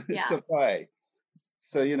real. Yeah. It's a play.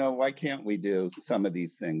 So, why can't we do some of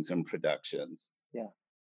these things in productions? Yeah.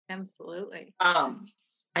 Absolutely.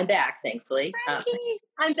 I'm back, thankfully.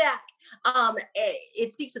 I'm back.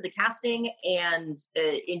 It speaks to the casting and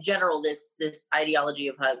in general, this ideology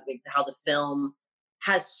of how the film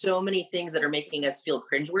has so many things that are making us feel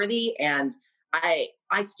cringeworthy. And I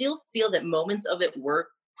still feel that moments of it were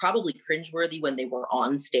probably cringeworthy when they were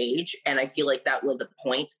on stage. And I feel like that was a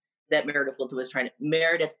point that Meredith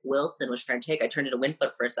Wilson was trying to take. I turned into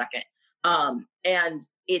Winthrop for a second. And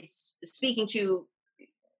it's speaking to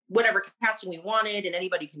whatever casting we wanted and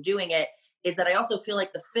anybody can doing it, is that I also feel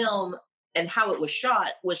like the film and how it was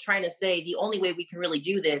shot was trying to say the only way we can really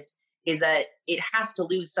do this is that it has to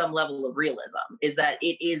lose some level of realism, is that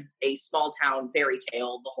it is a small town fairy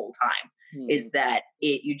tale the whole time, is that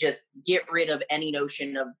you just get rid of any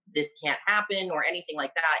notion of this can't happen or anything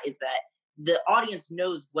like that, is that the audience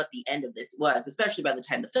knows what the end of this was, especially by the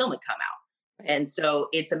time the film had come out. And so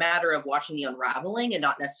it's a matter of watching the unraveling and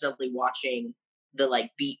not necessarily watching the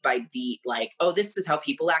beat by beat, oh, this is how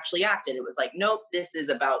people actually acted. It was nope, this is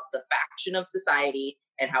about the faction of society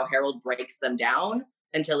and how Harold breaks them down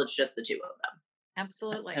until it's just the two of them.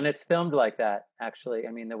 Absolutely. And it's filmed like that, actually.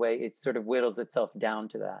 I mean, the way it sort of whittles itself down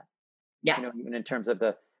to that. Yeah. Even in terms of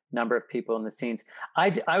the number of people in the scenes. I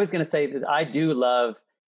was going to say that I do love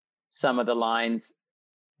some of the lines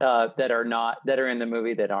that are in the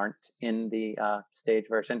movie that aren't in the stage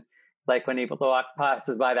version. Like when he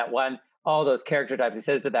passes by that one, all those character types, he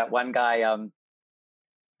says to that one guy,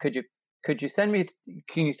 can you send me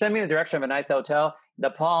in the direction of a nice hotel? The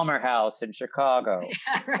Palmer House in Chicago.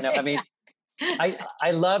 Yeah, right. You know, I mean,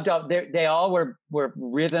 I loved they all were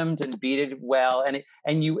rhythmed and beated well,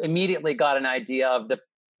 and you immediately got an idea of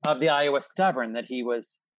the Iowa stubborn that he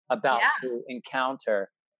was about to encounter.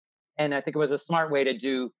 And I think it was a smart way to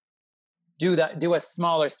do a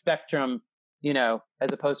smaller spectrum, you know,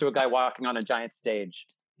 as opposed to a guy walking on a giant stage,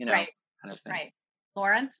 you know. Right. Kind of thing. Right.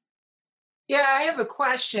 Lawrence? Yeah, I have a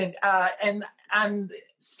question. And on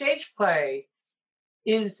stage play,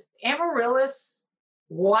 is Amaryllis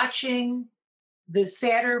watching the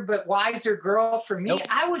sadder but wiser girl? For me, Nope.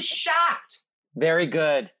 I was shocked. Very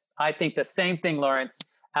good. I think the same thing, Lawrence.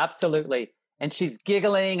 Absolutely. And she's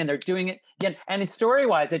giggling and they're doing it. Yeah, and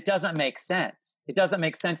story-wise, it doesn't make sense. It doesn't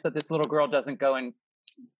make sense that this little girl doesn't go and,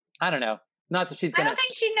 I don't know, not that she's going to. I don't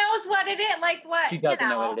think she knows what it is. Like what, She doesn't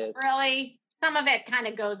know what it is. Really, some of it kind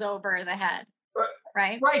of goes over the head,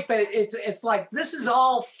 right? Right, but it's like, this is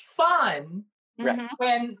all fun. Right.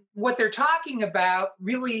 When what they're talking about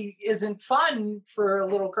really isn't fun for a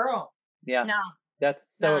little girl. Yeah. No. That's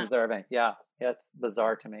so observant. Yeah. That's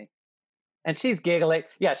bizarre to me. And she's giggling.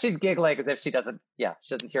 Yeah, she's giggling as if she doesn't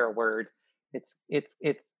hear a word. It's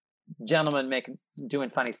gentlemen doing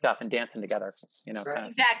funny stuff and dancing together, you know. Right. Kind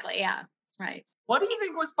of. Exactly. Yeah. Right. What do you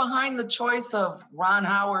think was behind the choice of Ron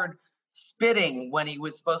Howard spitting when he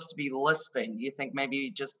was supposed to be lisping? Do you think maybe he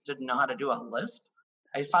just didn't know how to do a lisp?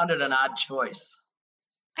 I found it an odd choice.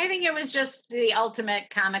 I think it was just the ultimate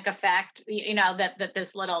comic effect, you know, that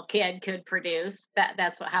this little kid could produce.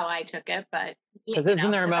 That's how I took it. But because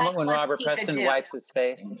isn't there a moment when Robert Preston wipes his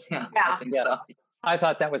face? Yeah, I think so. I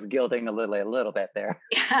thought that was gilding a little bit there.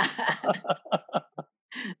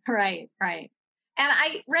 Right. And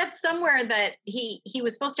I read somewhere that he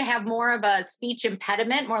was supposed to have more of a speech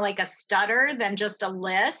impediment, more like a stutter than just a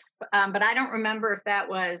lisp. But I don't remember if that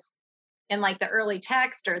was in like the early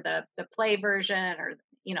text or the play version or,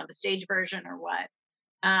 you know, the stage version or what.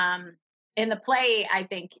 In the play, I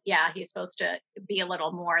think, he's supposed to be a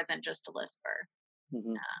little more than just a lisper.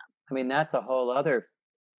 Mm-hmm. I mean, that's a whole other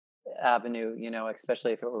avenue, you know,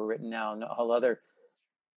 especially if it were written now, a whole other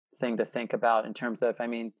thing to think about in terms of, I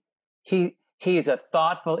mean, he's a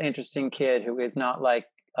thoughtful, interesting kid who is not like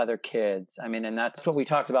other kids. I mean, and that's what we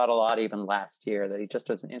talked about a lot even last year, that he just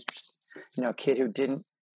was an interesting, you know, kid who didn't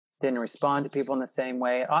respond to people in the same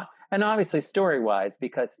way. And obviously story-wise,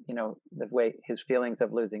 because, you know, the way his feelings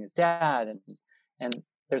of losing his dad and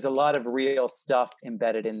there's a lot of real stuff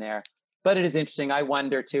embedded in there. But it is interesting. I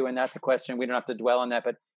wonder too, and that's a question, we don't have to dwell on that,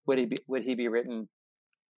 but would he be written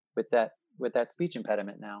with that speech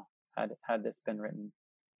impediment now? Had this been written?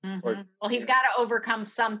 Mm-hmm. Well, he's got to overcome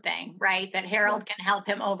something, right? That Harold can help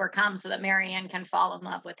him overcome so that Marianne can fall in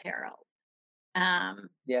love with Harold.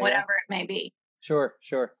 Whatever it may be. Sure.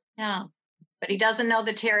 Yeah. But he doesn't know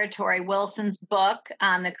the territory. Wilson's book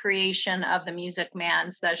on the creation of the Music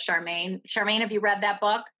Man says Charmaine. Charmaine, have you read that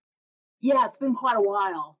book? Yeah, it's been quite a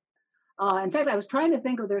while. In fact, I was trying to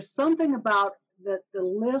think of, there's something about the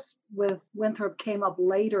lisp with Winthrop came up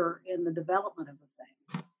later in the development of the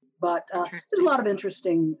thing. But there's a lot of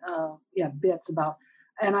interesting bits about,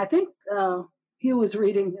 and I think Hugh was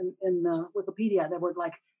reading in Wikipedia, there were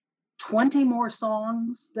like 20 more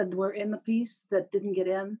songs that were in the piece that didn't get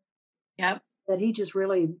in. Yep. That he just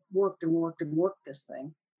really worked this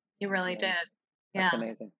thing. He really did. Yeah. That's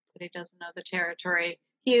amazing. But he doesn't know the territory.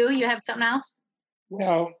 Hugh, you have something else?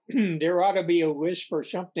 Well, there ought to be a lisp or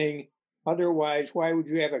something. Otherwise, why would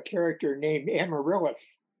you have a character named Amaryllis?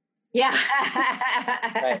 Yeah.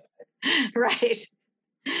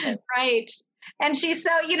 Right. And she's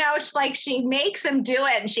so, you know, it's like she makes him do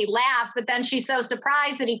it and she laughs, but then she's so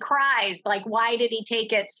surprised that he cries. Like, why did he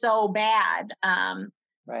take it so bad?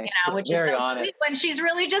 Right. You know, which is so sweet when she's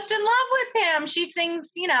really just in love with him. She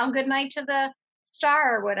sings, you know, Good Night to the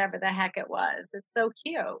Star or whatever the heck it was. It's so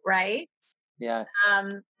cute, right? Yeah.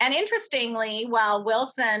 And interestingly, while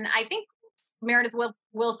Wilson, I think Meredith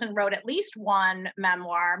Wilson wrote at least one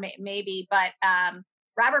memoir, maybe, but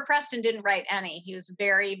Robert Preston didn't write any. He was a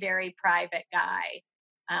very, very private guy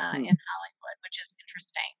in Hollywood, which is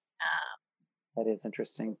interesting. That is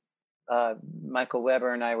interesting. Michael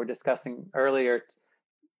Weber and I were discussing earlier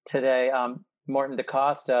today, Morton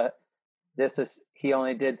DaCosta, he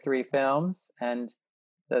only did 3 films, and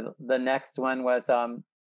the next one was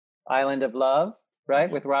Island of Love,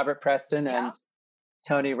 right, with Robert Preston and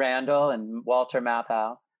Tony Randall and Walter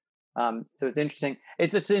Matthau. So it's interesting.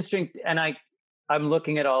 It's just interesting. And I'm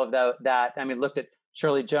looking at all of that. I mean, looked at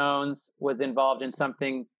Shirley Jones was involved in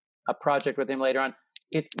a project with him later on.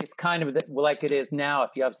 It's kind of like it is now.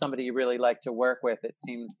 If you have somebody you really like to work with, it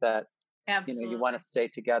seems that you want to stay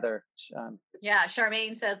together. Yeah,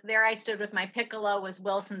 Charmaine says, "There I Stood with My Piccolo" was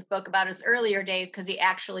Wilson's book about his earlier days because he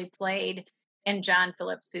actually played in John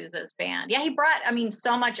Philip Sousa's band. Yeah, he brought,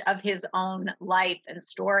 so much of his own life and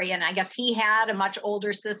story. And I guess he had a much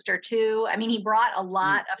older sister too. He brought a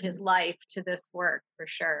lot of his life to this work for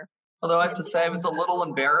sure. Although I have to say I was a little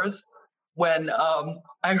embarrassed when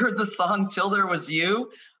I heard the song Till There Was You,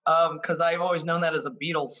 because I've always known that as a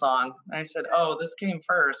Beatles song. And I said, oh, this came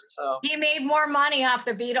first. So he made more money off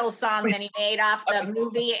the Beatles song than he made off the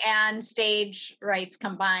movie and stage rights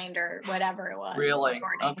combined or whatever it was. Really?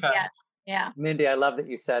 Okay. Yes. Yeah. Mindy, I love that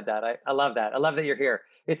you said that. I love that. I love that you're here.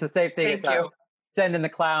 It's the same thing as Send in the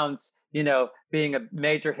Clowns, being a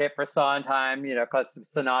major hit for Sondheim, because of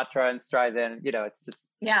Sinatra and Streisand, it's just,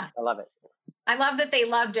 I love it. I love that they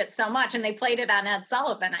loved it so much, and they played it on Ed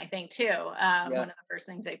Sullivan, I think, too. One of the first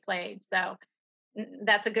things they played. So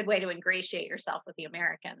that's a good way to ingratiate yourself with the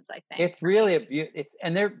Americans, I think. It's really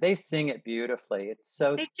they sing it beautifully. It's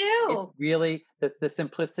so they do. It's really the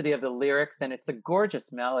simplicity of the lyrics, and it's a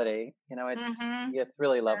gorgeous melody. It's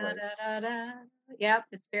really lovely. Da, da, da, da. Yep,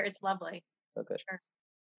 it's lovely. So good. Sure.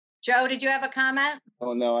 Joe, did you have a comment?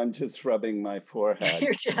 Oh no, I'm just rubbing my forehead.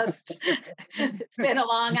 It's been a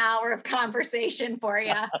long hour of conversation for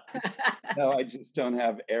you. No, I just don't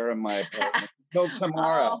have air in my apartment. Until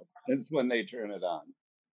tomorrow is when they turn it on.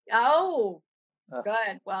 Oh,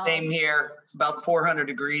 good. Well, same here. It's about 400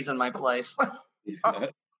 degrees in my place.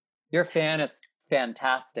 Your fan is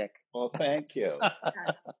fantastic. Well, thank you.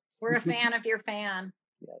 We're a fan of your fan.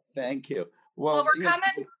 Yes, thank you. Well, we're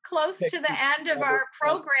coming close to the end of our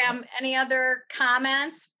program. Any other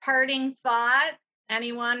comments, parting thoughts?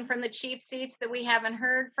 Anyone from the cheap seats that we haven't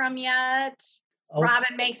heard from yet? Okay.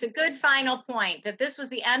 Robin makes a good final point that this was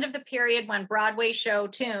the end of the period when Broadway show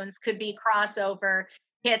tunes could be crossover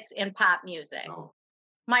hits in pop music. Oh.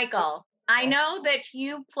 Michael, I know that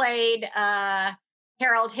you played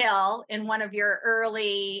Harold Hill in one of your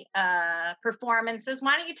early performances.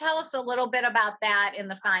 Why don't you tell us a little bit about that in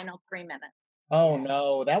the final 3 minutes? Oh,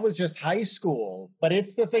 no, that was just high school. But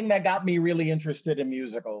it's the thing that got me really interested in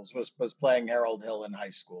musicals was playing Harold Hill in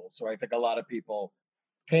high school. So I think a lot of people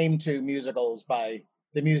came to musicals by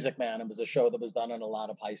The Music Man. It was a show that was done in a lot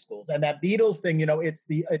of high schools. And that Beatles thing, it's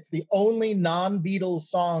the only non-Beatles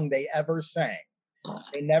song they ever sang.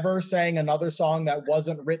 They never sang another song that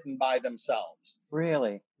wasn't written by themselves.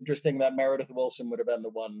 Really? Interesting that Meredith Willson would have been the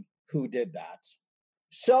one who did that.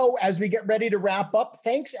 So as we get ready to wrap up,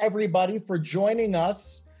 thanks everybody for joining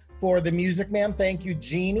us for The Music Man. Thank you,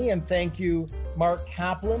 Jeannie, and thank you, Mark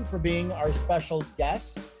Kaplan, for being our special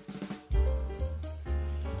guest.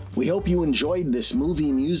 We hope you enjoyed this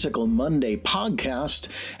Movie Musical Monday podcast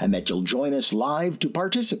and that you'll join us live to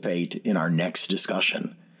participate in our next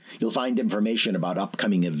discussion. You'll find information about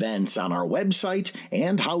upcoming events on our website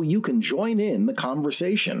and how you can join in the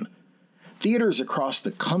conversation. Theaters across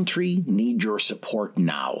the country need your support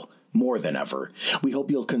now, more than ever. We hope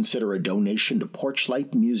you'll consider a donation to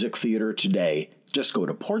Porchlight Music Theater today. Just go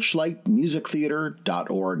to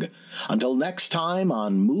porchlightmusictheater.org. Until next time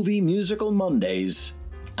on Movie Musical Mondays,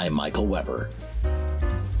 I'm Michael Weber.